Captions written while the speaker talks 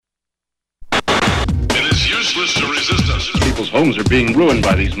useless to resist us. People's homes are being ruined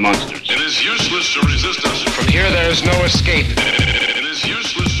by these monsters. It is useless to resist us. From here, there is no escape. It is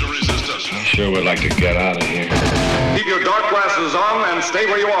useless to resist us. I sure would like to get out of here. Keep your dark glasses on and stay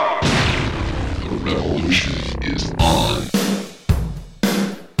where you are. The revolution is on.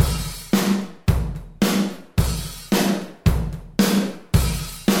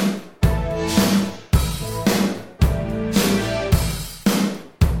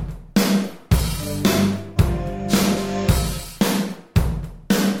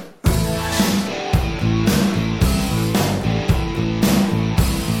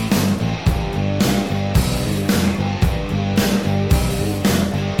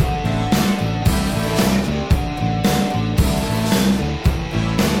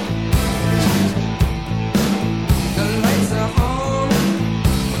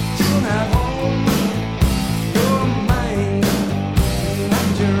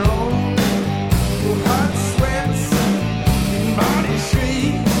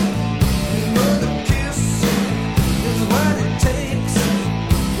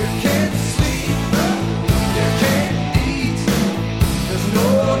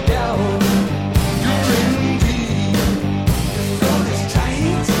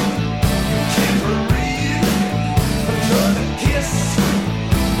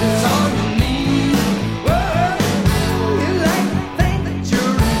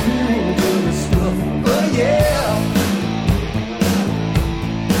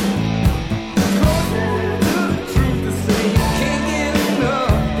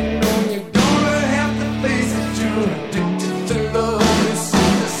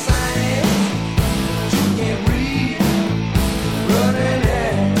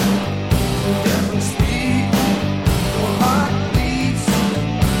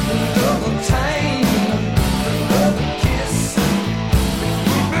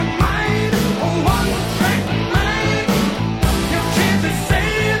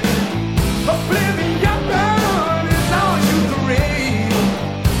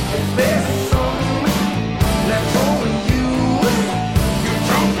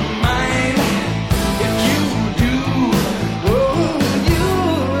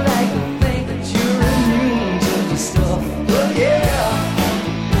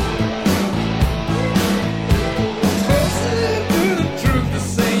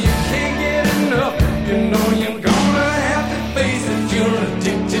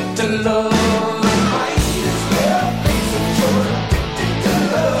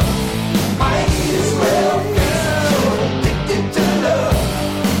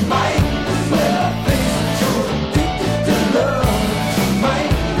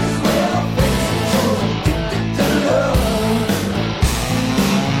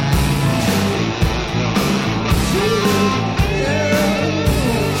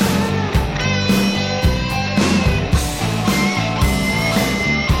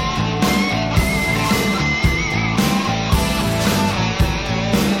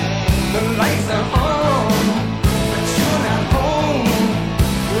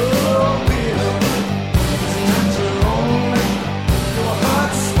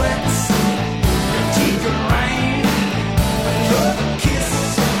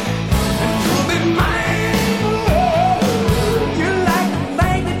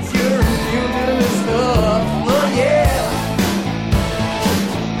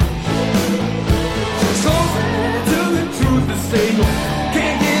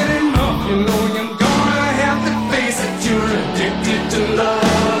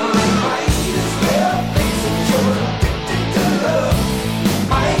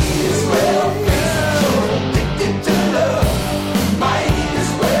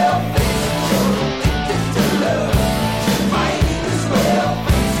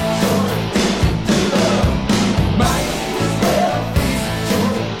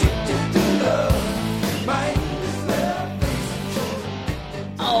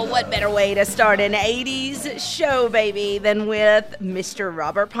 Way to start an 80s show, baby, than with Mr.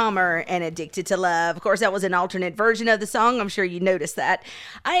 Robert Palmer and Addicted to Love. Of course, that was an alternate version of the song. I'm sure you noticed that.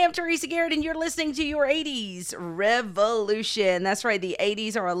 I am Teresa Garrett, and you're listening to your 80s Revolution. That's right, the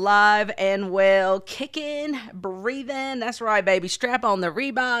 80s are alive and well, kicking, breathing. That's right, baby. Strap on the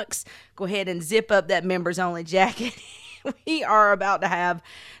Reeboks. Go ahead and zip up that members-only jacket. We are about to have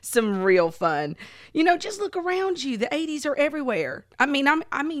some real fun. You know, just look around you. The 80s are everywhere. I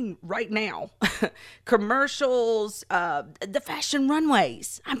mean, right now. Commercials, the fashion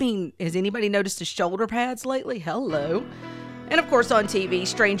runways. I mean, has anybody noticed the shoulder pads lately? Hello. And of course on TV,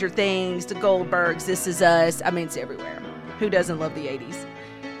 Stranger Things, the Goldbergs, This Is Us. I mean, it's everywhere. Who doesn't love the 80s?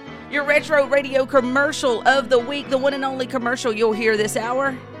 Your retro radio commercial of the week, the one and only commercial you'll hear this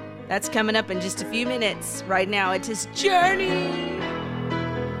hour. That's coming up in just a few minutes. Right now, it's his journey.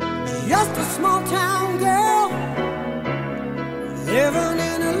 Just a small town girl living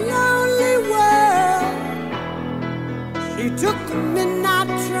in a lonely world. She took the midnight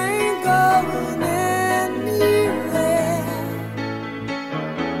train going anywhere.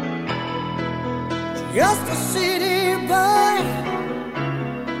 Just a city boy,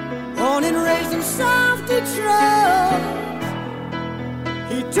 born and raised in South Detroit.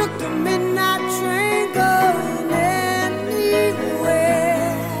 He took the midnight train going anywhere.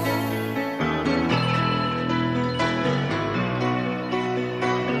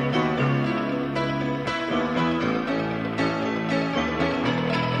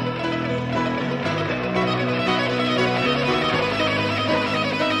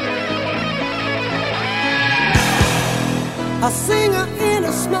 A singer in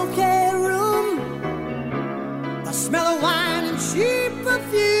a smoky room, the smell of wine and cheap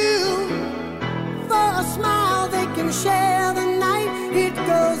perfume. For a smile they can share the night. It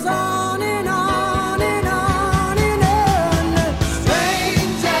goes on and on and on and on.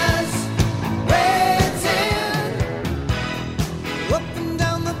 Strangers waiting up and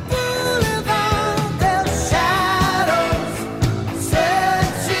down the boulevard. Their shadows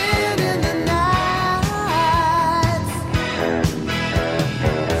searching in the night.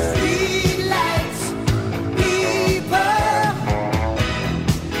 Streetlights, people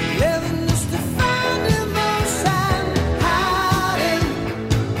living just to find emotion, hiding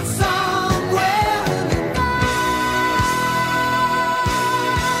somewhere in the night.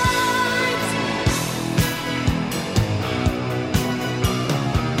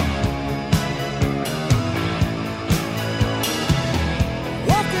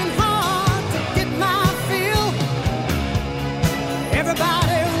 Working hard to get my fill.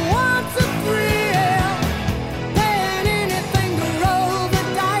 Everybody wants a thrill, paying anything to roll the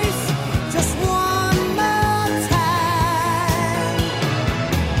dice just one more time.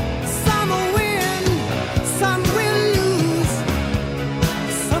 Some will win, some will lose.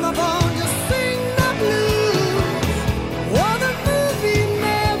 Some of them just sing the blues. Oh, the movie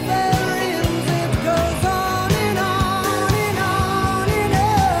never ends. It goes on and on and on and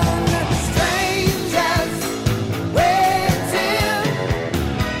on. Strangers waiting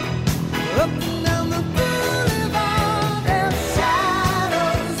up and down the boulevard. Their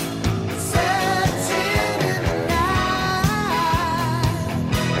shadows searching in the night.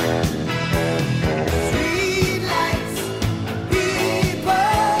 Streetlights,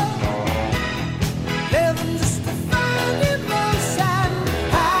 people living just to find emotion,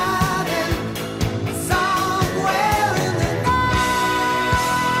 hiding somewhere in the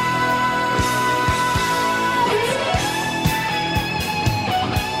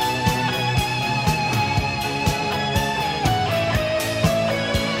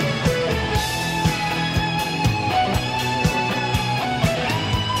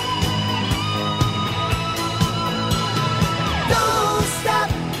Don't stop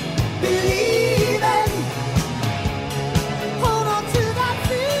believing. Hold on to that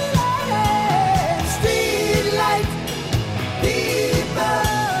feeling. Streetlight people.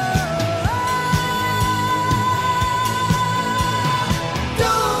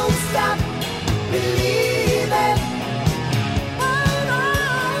 Don't stop believing. Hold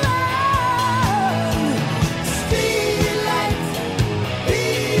on. Streetlight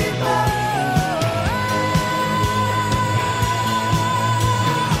people.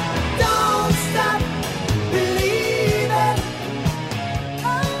 Don't stop believing.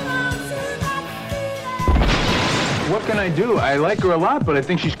 Hold on to that feeling. What can I do? I like her a lot, but I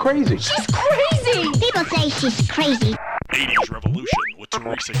think she's crazy. She's crazy! People say she's crazy. 80s Revolution with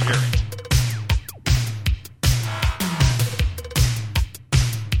Teresa Garrett.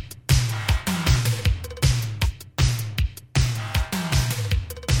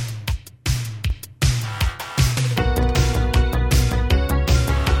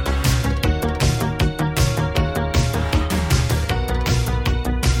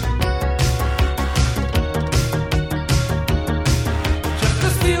 Just a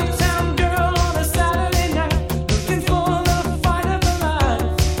steel town girl on a Saturday night, looking for the fight of her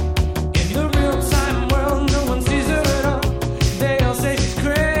life.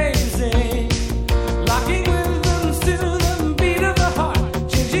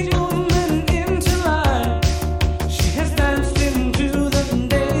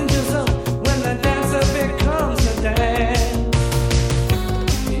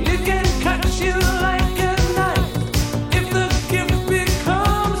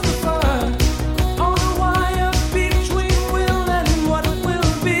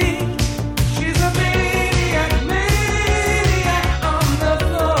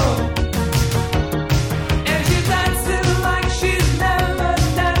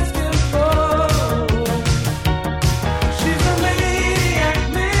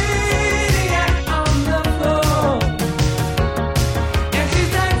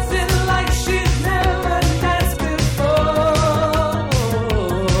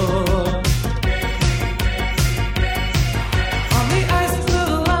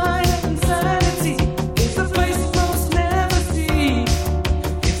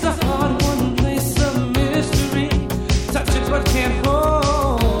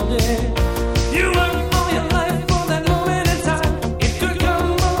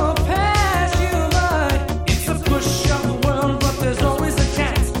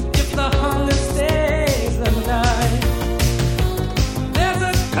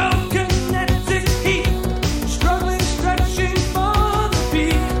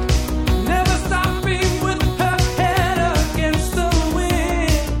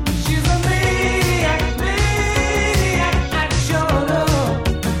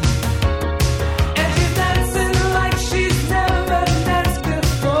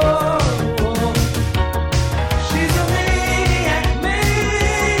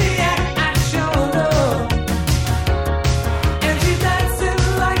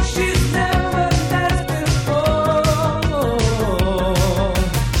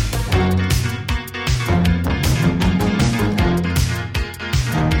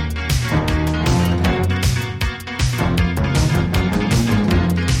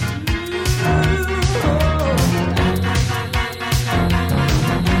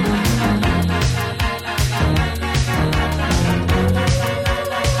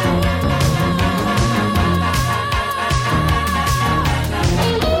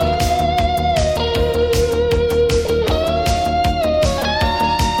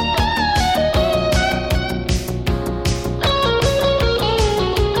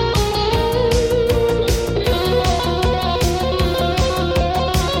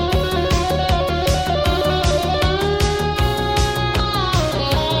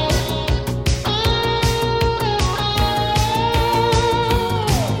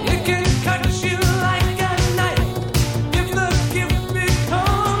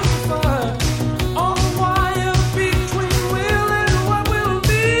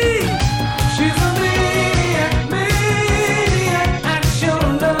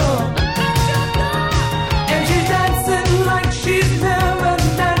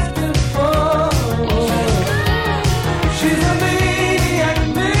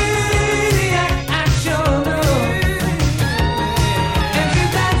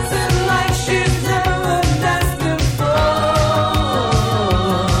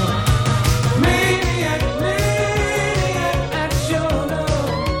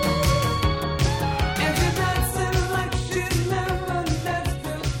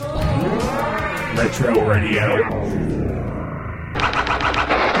 Retro Radio.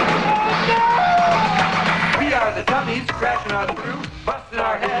 We are the dummies crashing on through, busting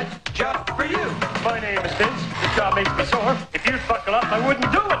our heads just for you. My name is Vince. This job makes me sore. If you'd buckle up, I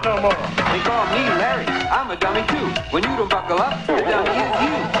wouldn't do it no more. They call me Larry. I'm a dummy too. When you don't buckle up, the dummy is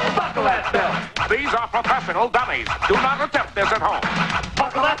you. Buckle that belt. These are professional dummies. Do not attempt this at home.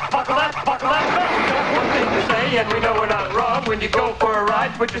 Buckle that belt. That's one thing to say, and we know we're not wrong. When you go for a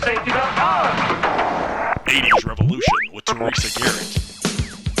ride, put your safety belt on. 80s Revolution with Teresa Garrett.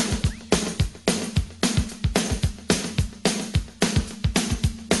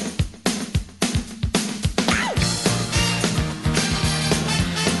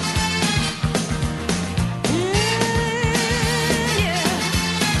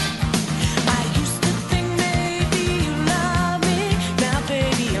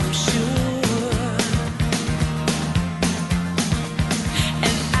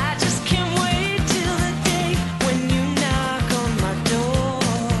 And I just can't wait till the day when you knock on my door.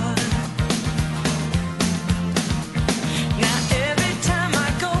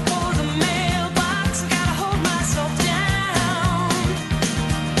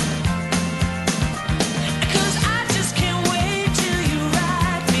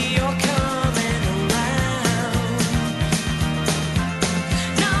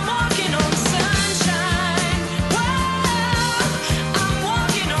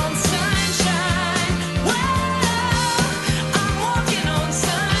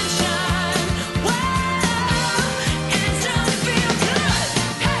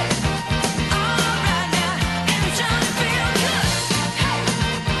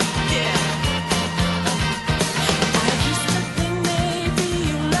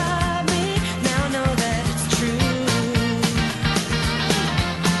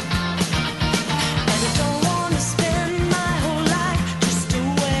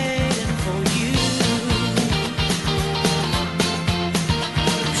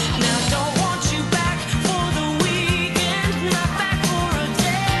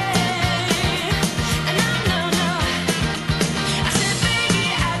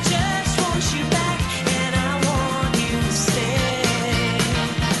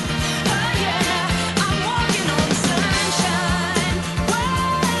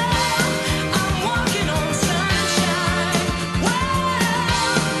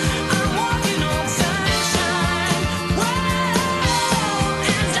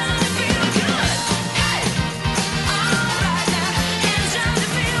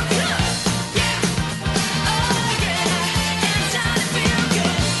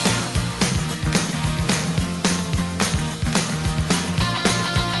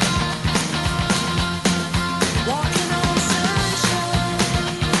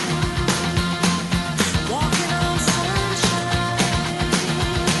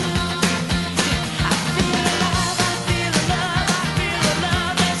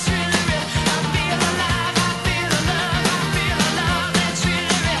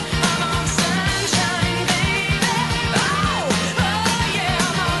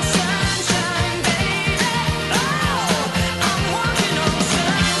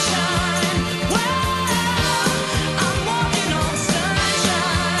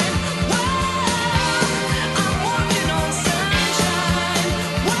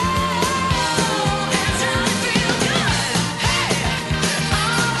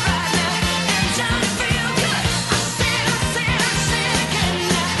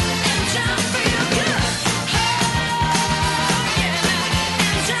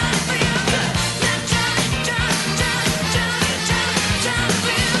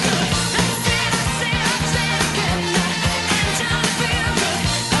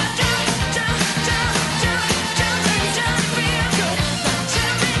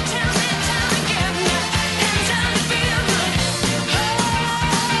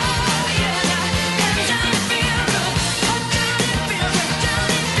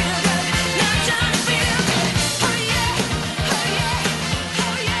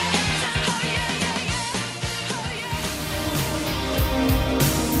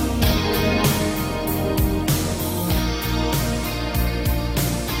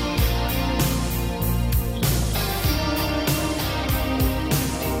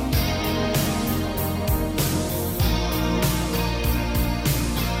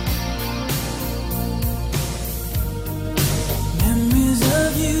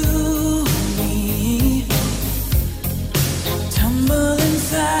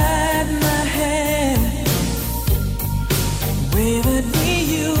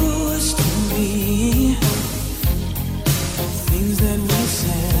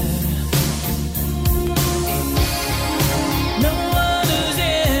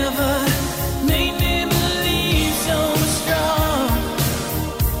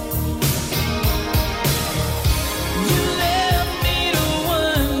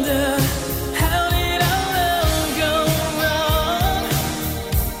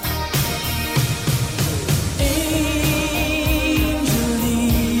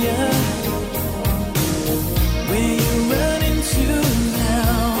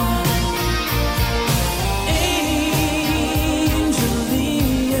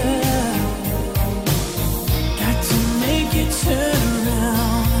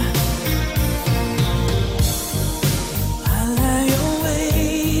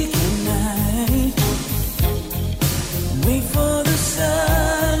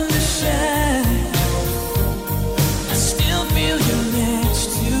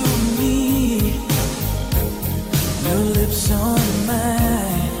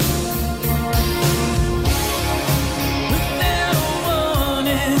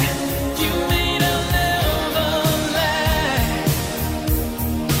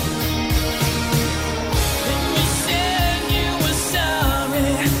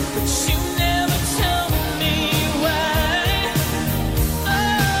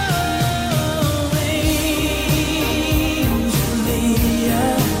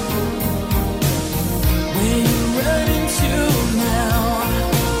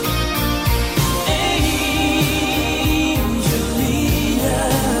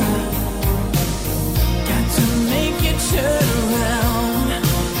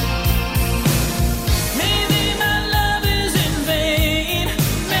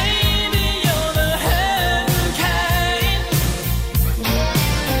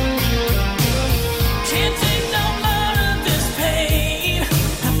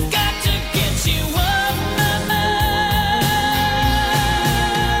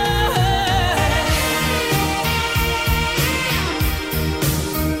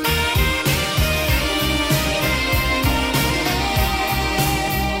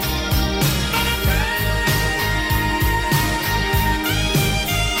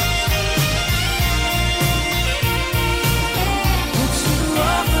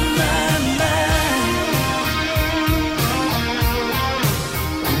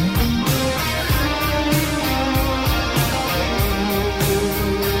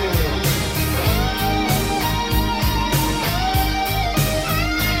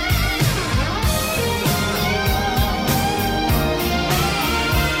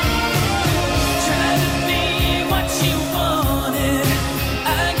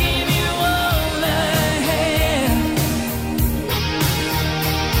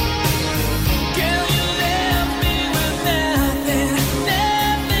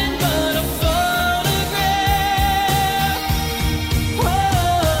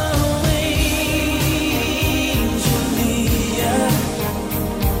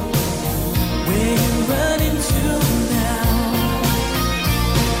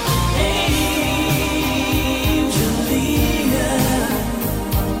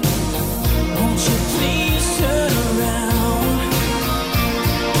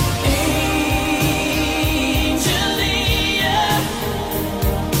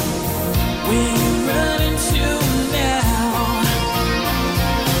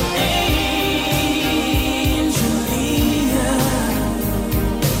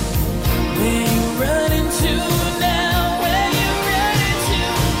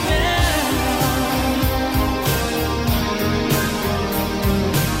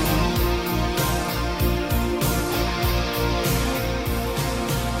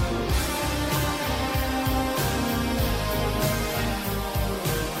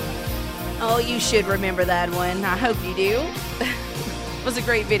 you should remember that one. I hope you do. It was a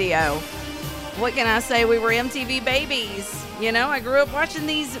great video. What can I say? We were MTV babies. You know, I grew up watching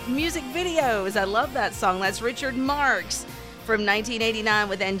these music videos. I love that song. That's Richard Marx from 1989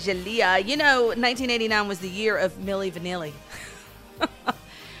 with Angelia. You know, 1989 was the year of Milli Vanilli.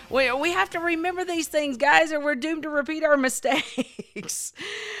 We have to remember these things, guys, or we're doomed to repeat our mistakes.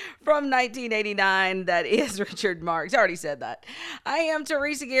 From 1989, that is Richard Marx. I already said that. I am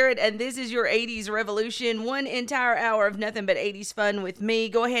Teresa Garrett, and this is your 80s Revolution. One entire hour of nothing but 80s fun with me.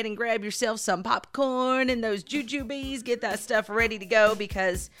 Go ahead and grab yourself some popcorn and those jujubes. Get that stuff ready to go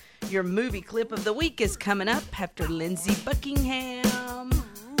because your movie clip of the week is coming up after Lindsey Buckingham.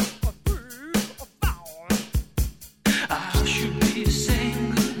 I should be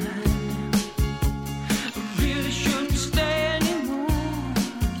saying goodnight. I really shouldn't stay anymore.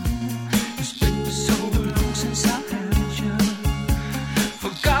 It's been so long since I heard you.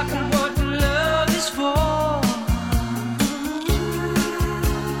 Forgotten what love is for.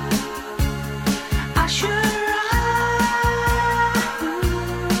 I should ride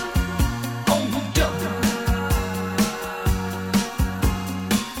on the double.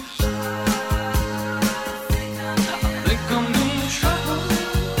 Think I'm in trouble.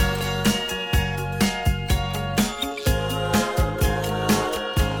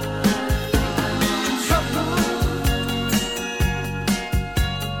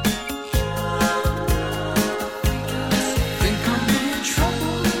 Think I'm in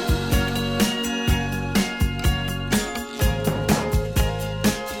trouble.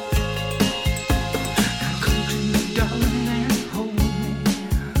 Come to me, darling, and hold me.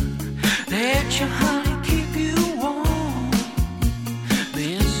 Let your honey keep you warm.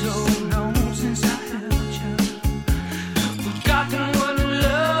 Been so long since I held you. Forgotten what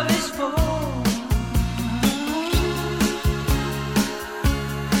love is for.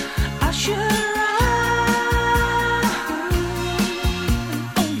 I should ride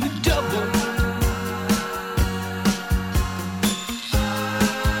on the double.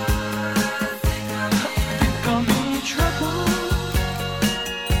 Think I'm in trouble.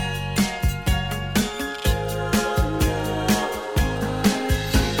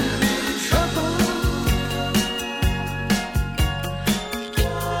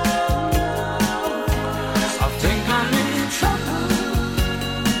 I think I'm in trouble.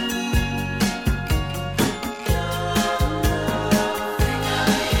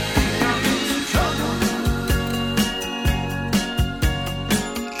 I'm in trouble.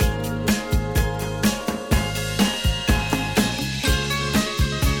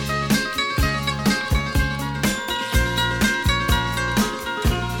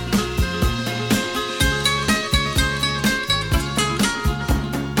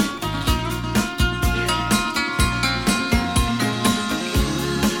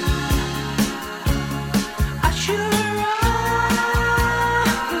 I should ride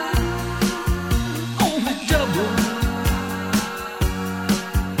on the double.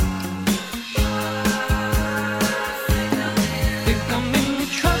 Think I'm in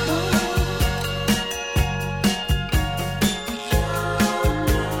trouble.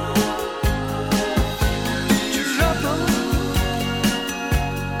 Trouble.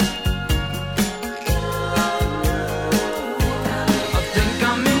 I think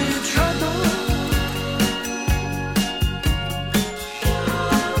I'm in trouble.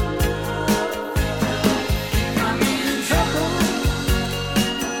 I'm in trouble.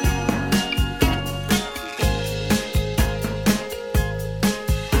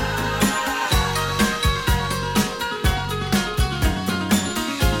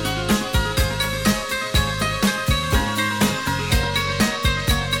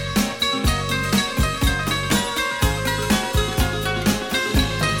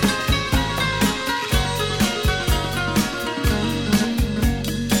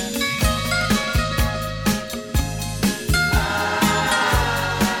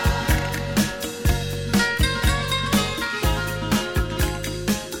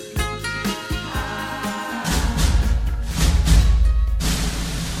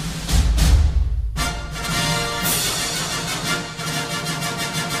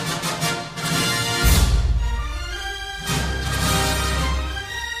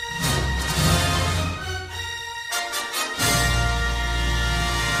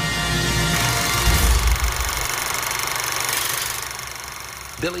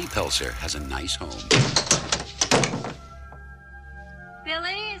 Billy Pelser has a nice home,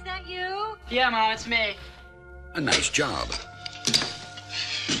 Billy, is that you? Yeah, Mom, it's me. a nice job,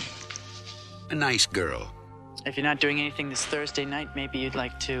 a nice girl, If you're not doing anything this Thursday night, maybe you'd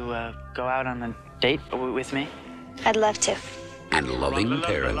like to go out on a date with me? I'd love to. and loving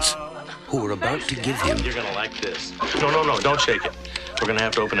parents. who are about to give him You're gonna like this. No, don't shake it. We're gonna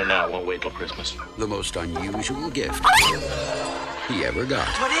have to open it now. It won't wait till Christmas. the most unusual gift he ever got.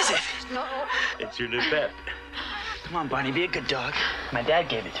 What is it? It's your new pet. Come on, Barney, be a good dog. My dad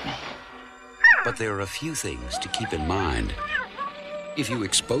gave it to me. But there are a few things to keep in mind. If you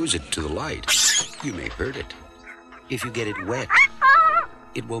expose it to the light, you may hurt it. If you get it wet,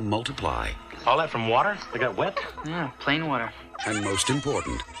 it will multiply. All that from water? They got wet? Yeah, plain water. And most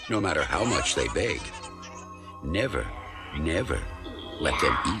important, no matter how much they beg, never let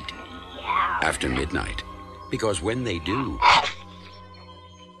them eat after midnight. Because when they do,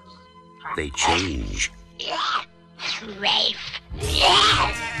 they change.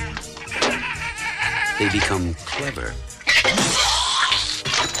 They become clever,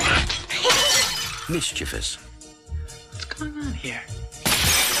 mischievous, What's going on here?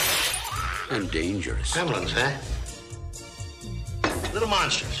 and dangerous. Gremlins, huh? Little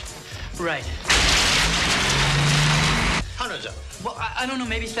monsters. Right. Hundreds of them. Well, I don't know,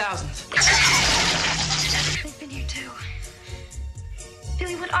 maybe thousands. They've been here too.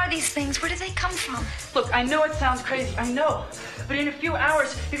 Billy, what are these things? Where do they come from? Look, I know it sounds crazy, I know. But in a few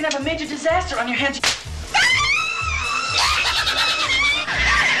hours, you're gonna have a major disaster on your hands.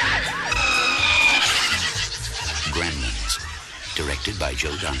 Gremlins, directed by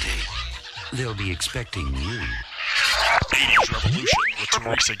Joe Dante. They'll be expecting you. 80s Revolution with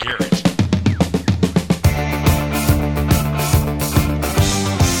Teresa Garrett.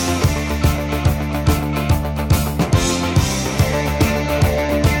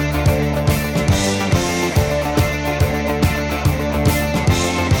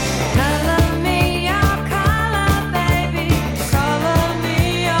 Color me your color, baby. Color me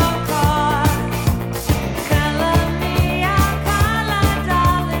your car. Color me your color,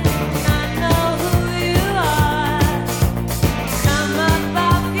 darling. I know who you are. Come up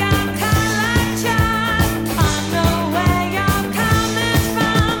off your color chart. I know where you're coming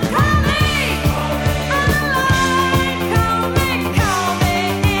from. Call me, alright. Call me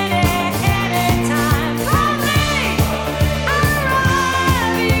anytime. Call me,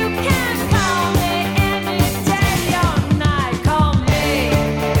 alright. You can call me any day or night. Call me.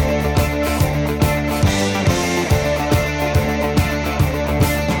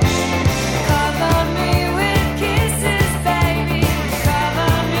 Cover me with kisses, baby.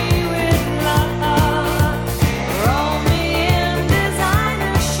 Cover me with love. Roll me in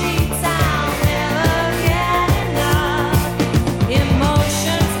designer sheets. I'll never get enough.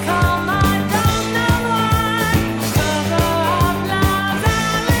 Emotions come, I don't know why. Cover up love's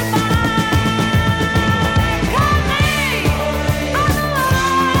alibi. Call me,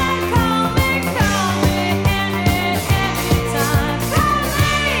 alright. Call me anytime. Call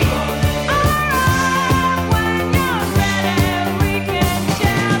me, alright. When you're ready, we can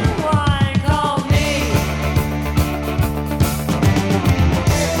share the wine. Call me.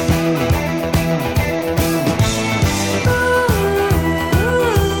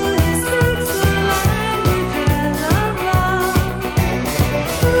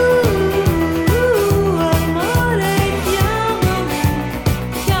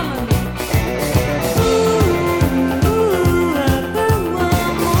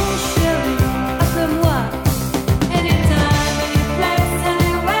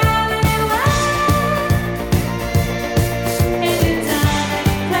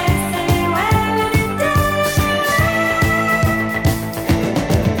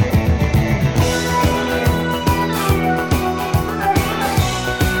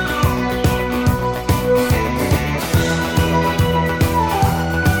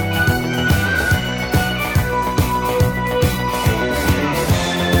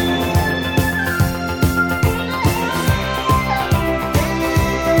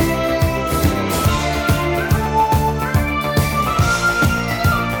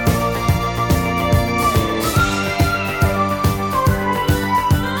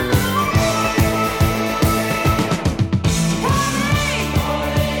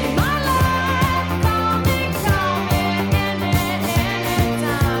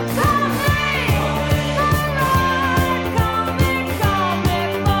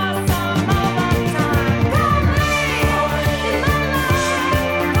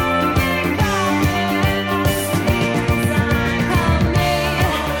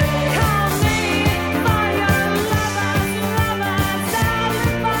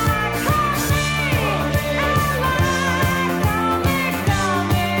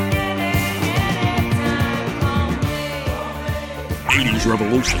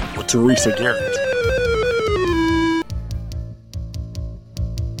 Revolution with Teresa Garrett.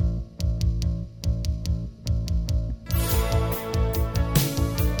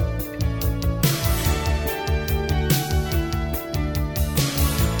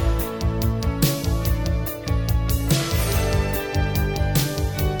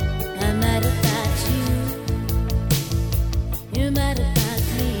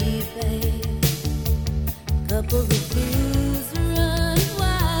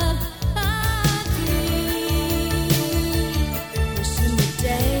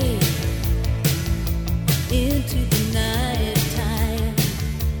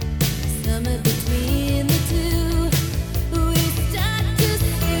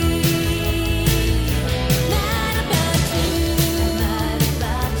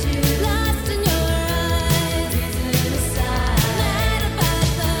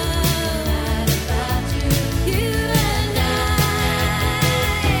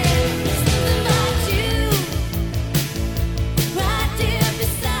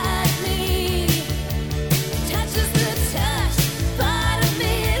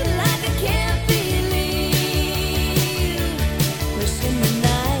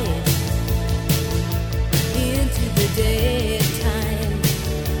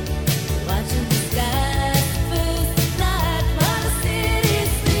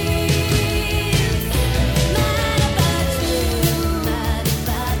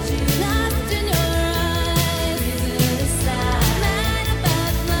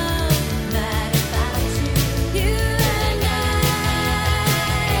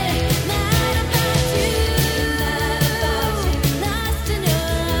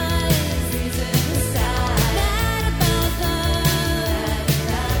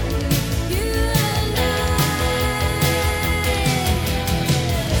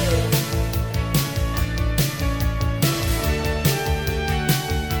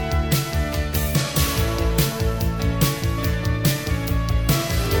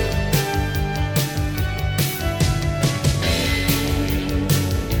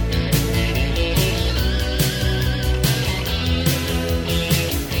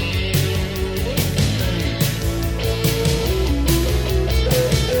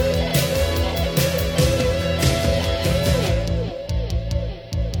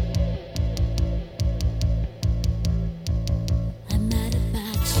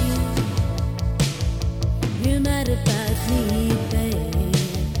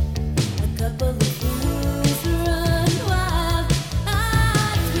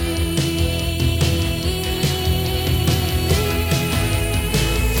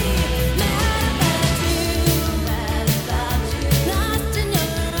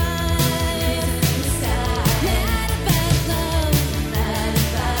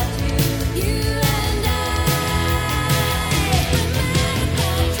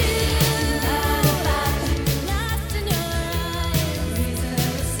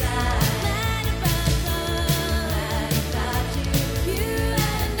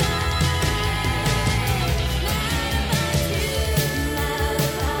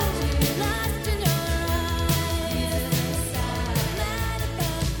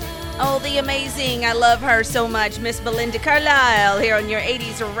 Oh, the amazing. I love her so much. Miss Belinda Carlisle here on your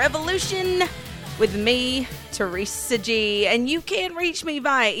 80s Revolution with me, Teresa G. And you can reach me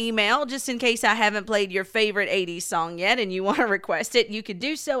via email just in case I haven't played your favorite 80s song yet and you want to request it. You can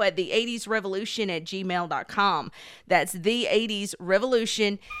do so at the80srevolution@gmail.com. That's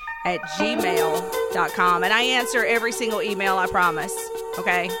the80srevolution@gmail.com. And I answer every single email, I promise.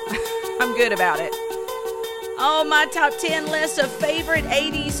 Okay? I'm good about it. Oh, my top 10 list of favorite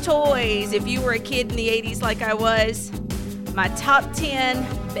 80s toys. If you were a kid in the 80s like I was, my top 10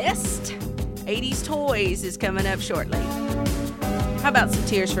 best 80s toys is coming up shortly. How about some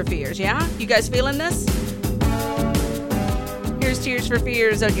Tears for Fears, yeah? You guys feeling this? Here's Tears for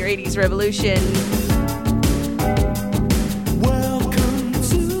Fears on your 80s Revolution.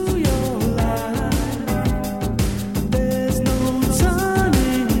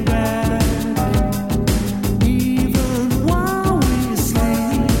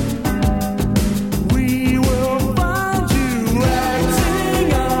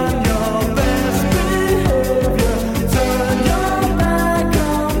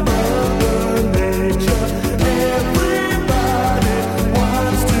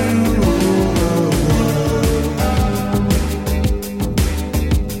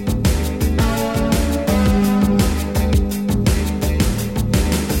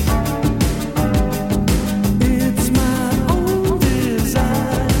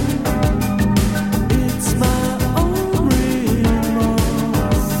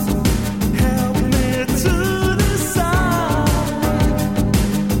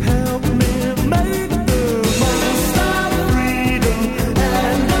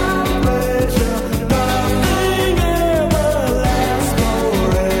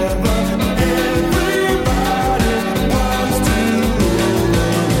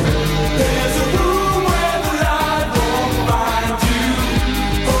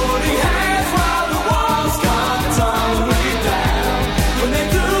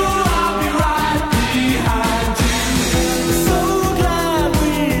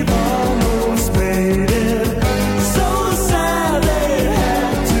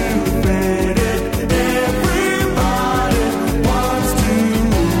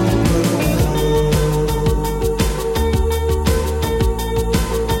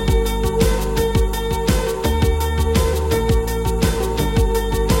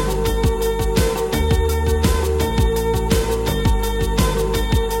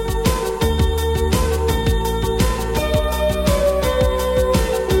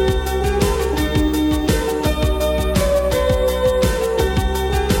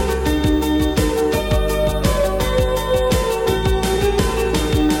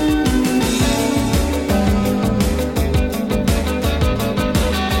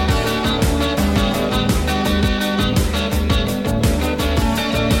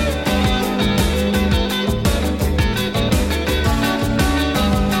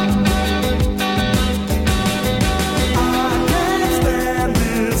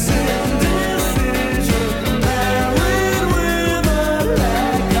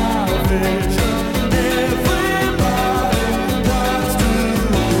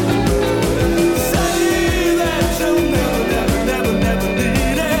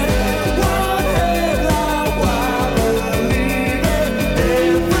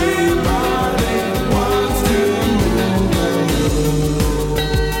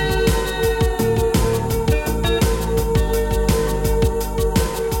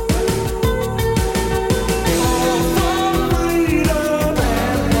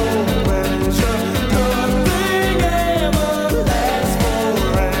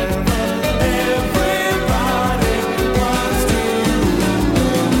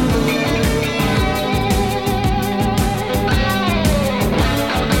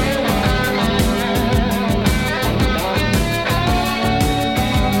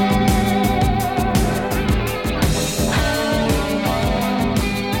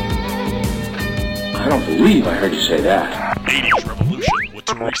 believe I heard you say that. 80s Revolution with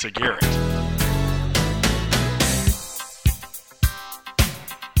Teresa Garrett.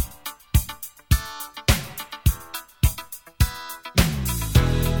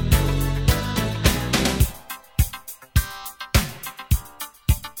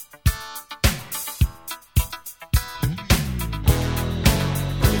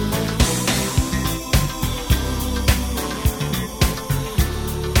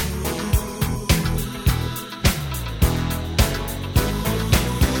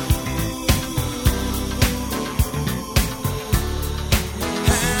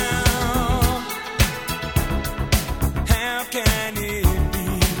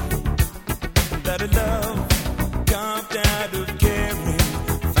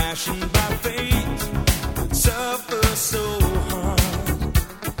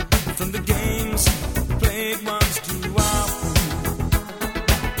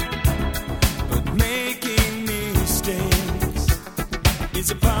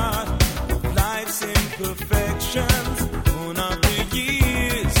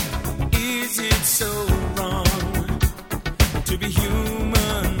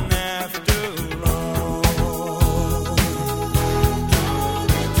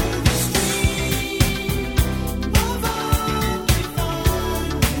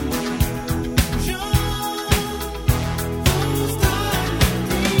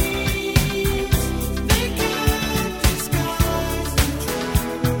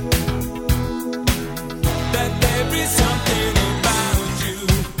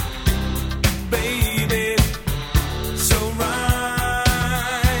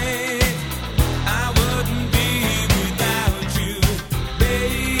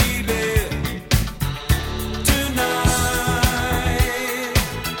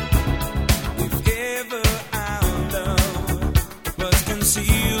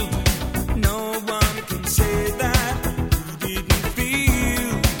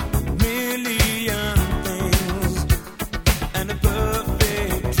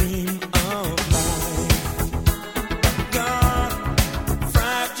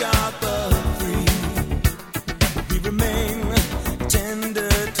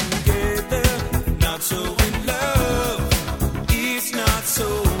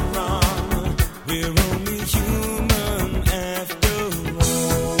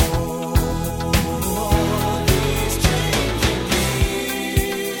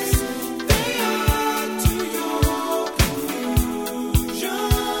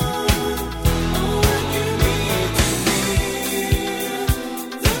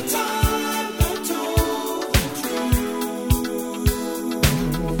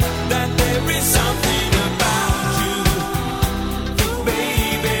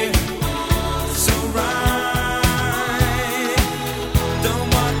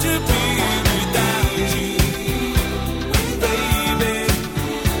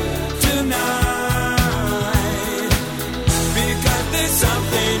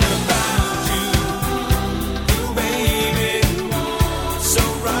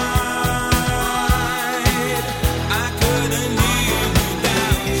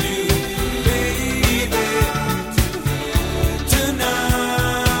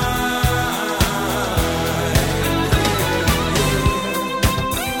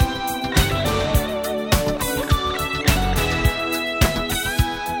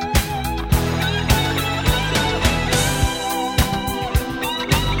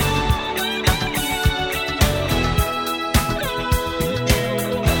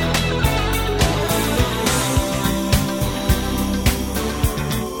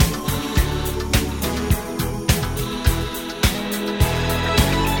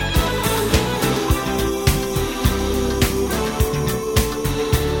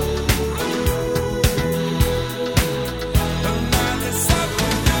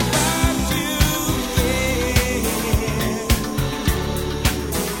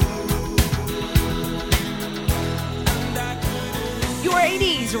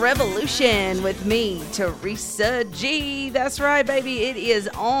 Revolution with me, Teresa G. That's right, baby. It is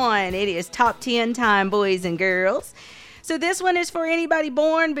on. It is top 10 time, boys and girls. So this one is for anybody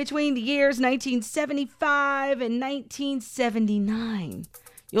born between the years 1975 and 1979.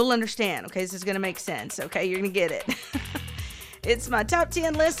 You'll understand, okay? This is going to make sense, okay? You're going to get it. It's my top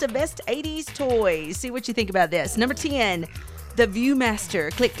 10 list of best 80s toys. See what you think about this. Number 10, the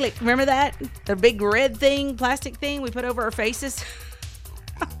Viewmaster. Click, click. Remember that? The big red thing, plastic thing we put over our faces?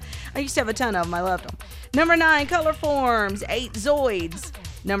 I used to have a ton of them. I loved them. Number 9, Color Forms. 8, Zoids.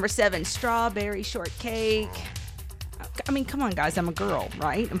 Number 7, Strawberry Shortcake. I mean, come on, guys. I'm a girl,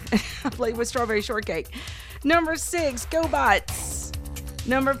 right? I played with Strawberry Shortcake. Number 6, GoBots.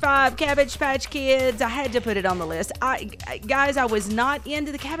 Number 5, Cabbage Patch Kids. I had to put it on the list. Guys, I was not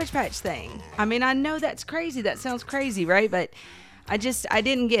into the Cabbage Patch thing. I mean, I know that's crazy. That sounds crazy, right? But I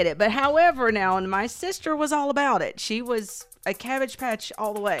didn't get it. But however, now, and my sister was all about it. She was a Cabbage Patch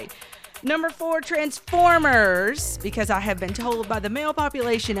all the way. Number 4, Transformers, because I have been told by the male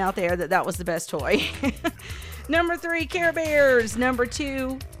population out there that was the best toy. Number 3, Care Bears. Number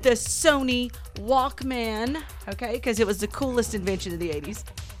 2, the Sony Walkman, okay, because it was the coolest invention of the 80s.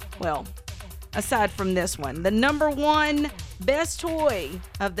 Well, aside from this one, the number 1 best toy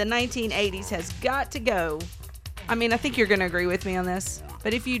of the 1980s has got to go. I mean, I think you're going to agree with me on this,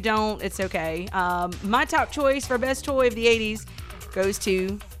 but if you don't, it's okay. My top choice for best toy of the 80s goes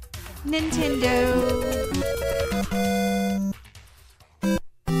to Nintendo.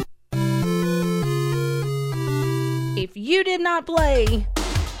 if you did not play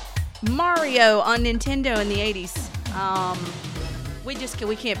Mario on Nintendo in the 80s,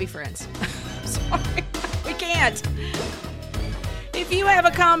 we can't be friends. Sorry, we can't. If you have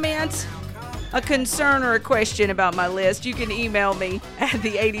a comment, a concern, or a question about my list, you can email me at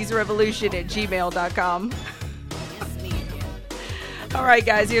the80srevolution@gmail.com. All right,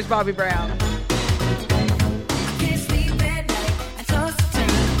 guys, here's Bobby Brown.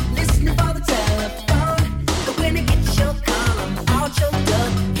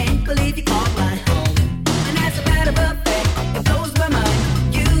 Believe you called my home. And as a matter of fact, it blows my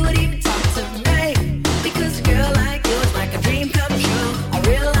mind. You would even talk to me. Because a girl like you is like a dream come true. A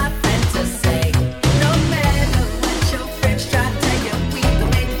real life fantasy. No matter what your friends try to tell you, we will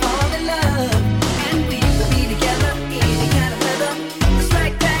make you fall in love. And we will be together in any kind of weather.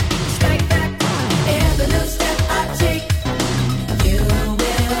 Strike back, strike back. Every little step I take, you will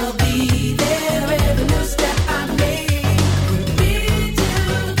be there. Every little step I make.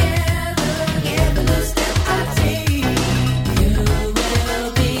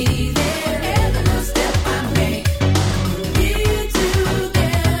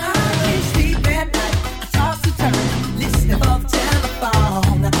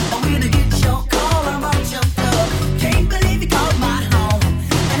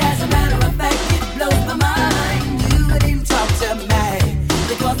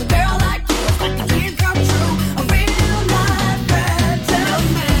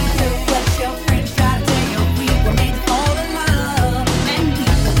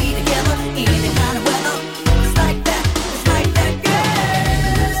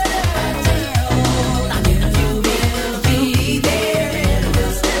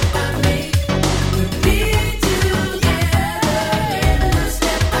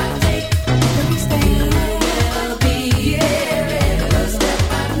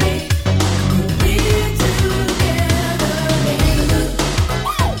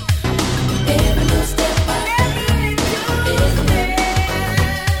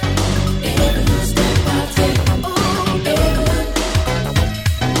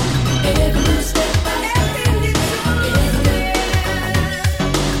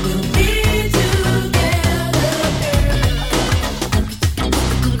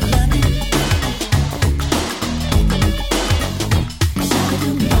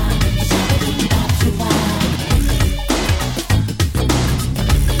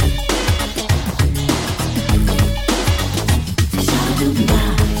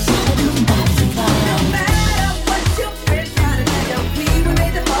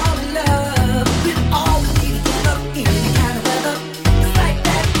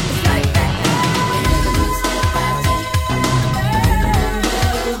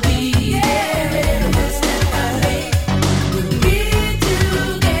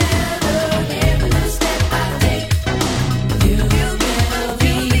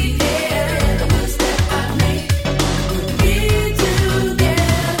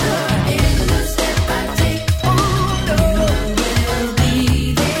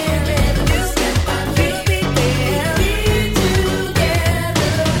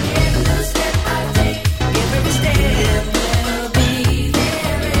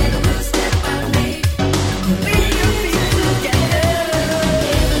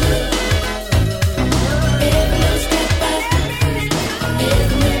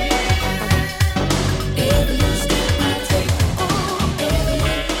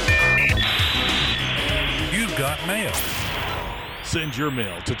 Send your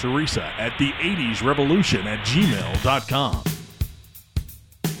mail to Teresa at the80srevolution@gmail.com.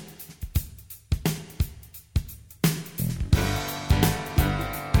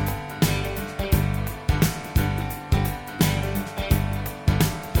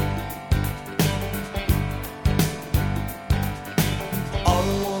 All I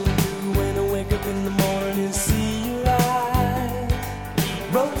wanna do when I wake up in the morning is see your eyes.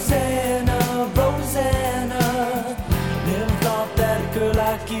 Rosanna, Rosanna, never thought that a girl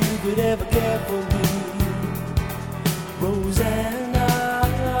like you could ever care for me. Rosanna.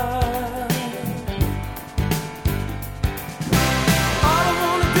 All I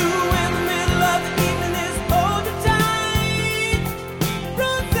wanna do in the middle of the evening is hold you tight.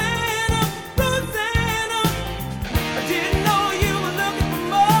 Rosanna, Rosanna, I didn't know you were looking for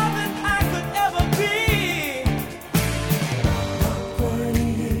more than I could ever be. Not 20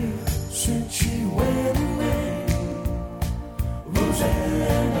 years since you went away.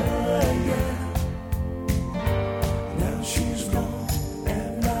 Rosanna, yeah.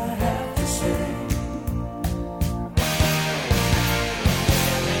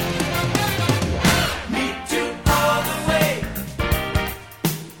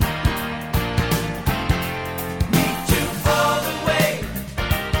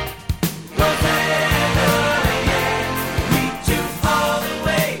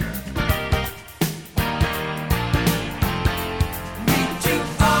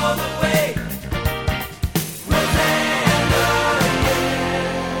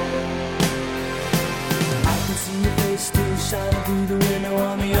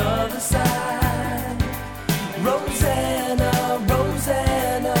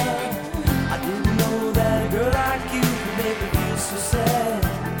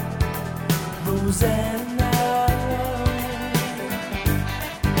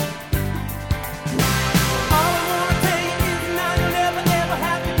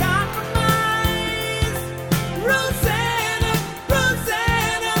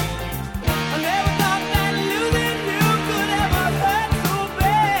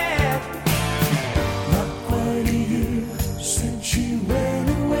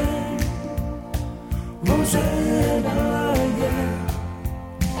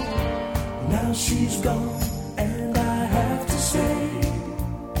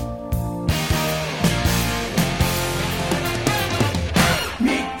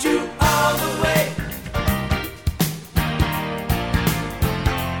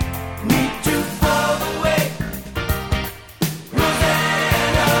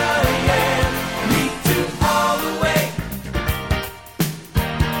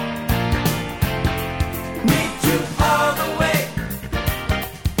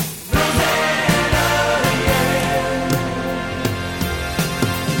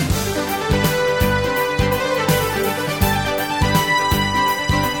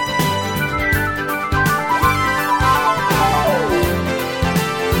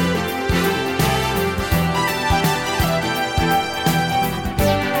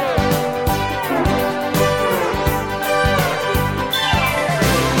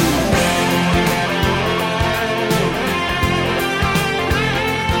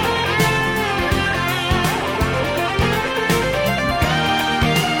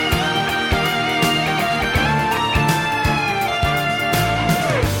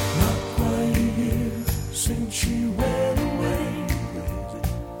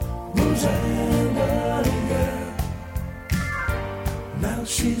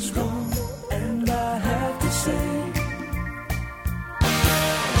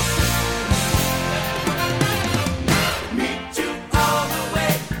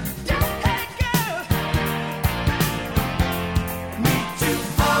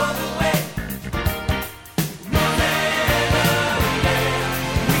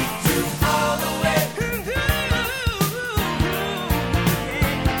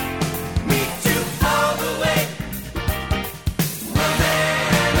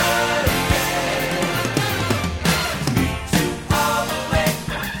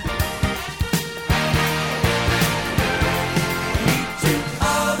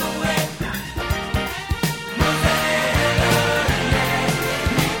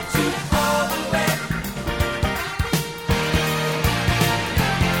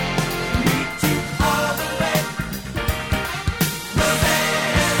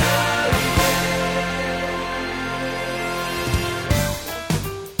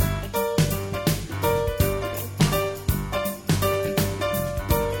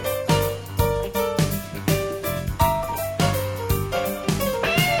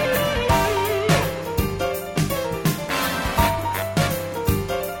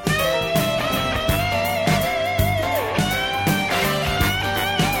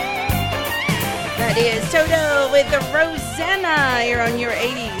 That is Toto with the Rosanna here on your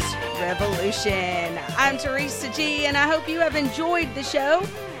 80s Revolution. I'm Teresa G, and I hope you have enjoyed the show.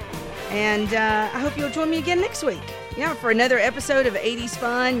 And I hope you'll join me again next week. Yeah, for another episode of 80s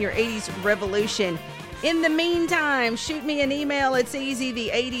Fun, your 80s Revolution. In the meantime, shoot me an email. It's easy,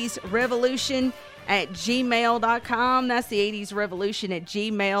 the 80s Revolution at gmail.com. That's the 80s Revolution at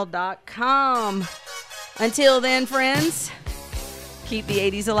gmail.com. Until then, friends, keep the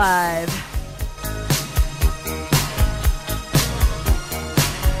 80s alive.